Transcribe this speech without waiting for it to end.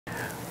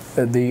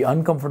The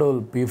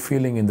uncomfortable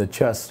feeling in the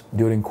chest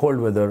during cold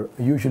weather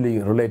usually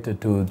related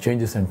to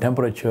changes in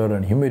temperature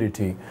and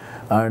humidity,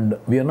 and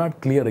we are not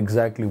clear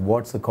exactly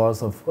what's the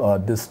cause of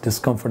this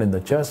discomfort in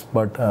the chest,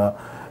 but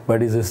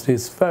it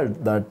is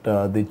felt that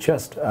the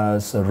chest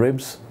has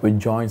ribs which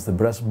joins the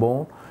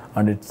breastbone,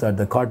 and it's at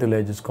the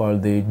cartilage is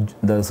called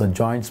there's a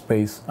joint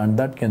space, and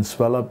that can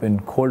swell up in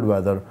cold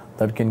weather.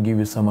 That can give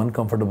you some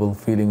uncomfortable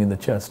feeling in the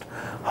chest.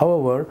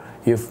 However,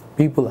 if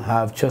people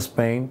have chest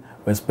pain,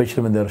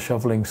 especially when they're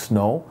shoveling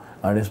snow,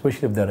 and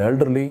especially if they're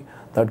elderly,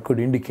 that could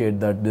indicate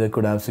that they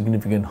could have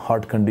significant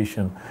heart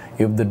condition.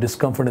 If the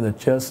discomfort in the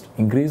chest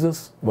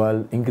increases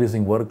while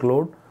increasing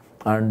workload,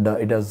 and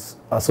it has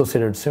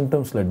associated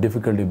symptoms like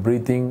difficulty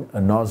breathing,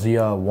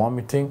 nausea,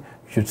 vomiting,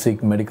 you should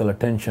seek medical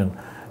attention.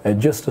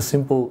 Just a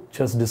simple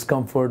chest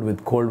discomfort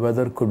with cold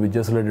weather could be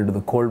just related to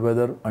the cold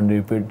weather, and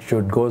if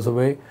it goes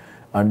away,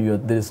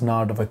 and this is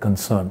not of a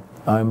concern.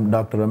 I'm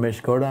Dr.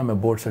 Ramesh Gowda. I'm a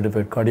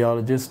board-certified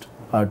cardiologist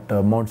at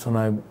Mount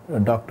Sinai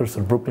Doctors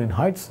at Brooklyn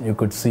Heights. You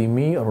could see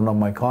me or one of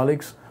my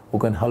colleagues who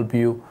can help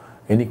you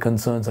any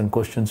concerns and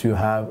questions you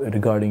have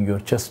regarding your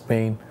chest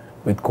pain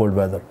with cold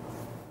weather.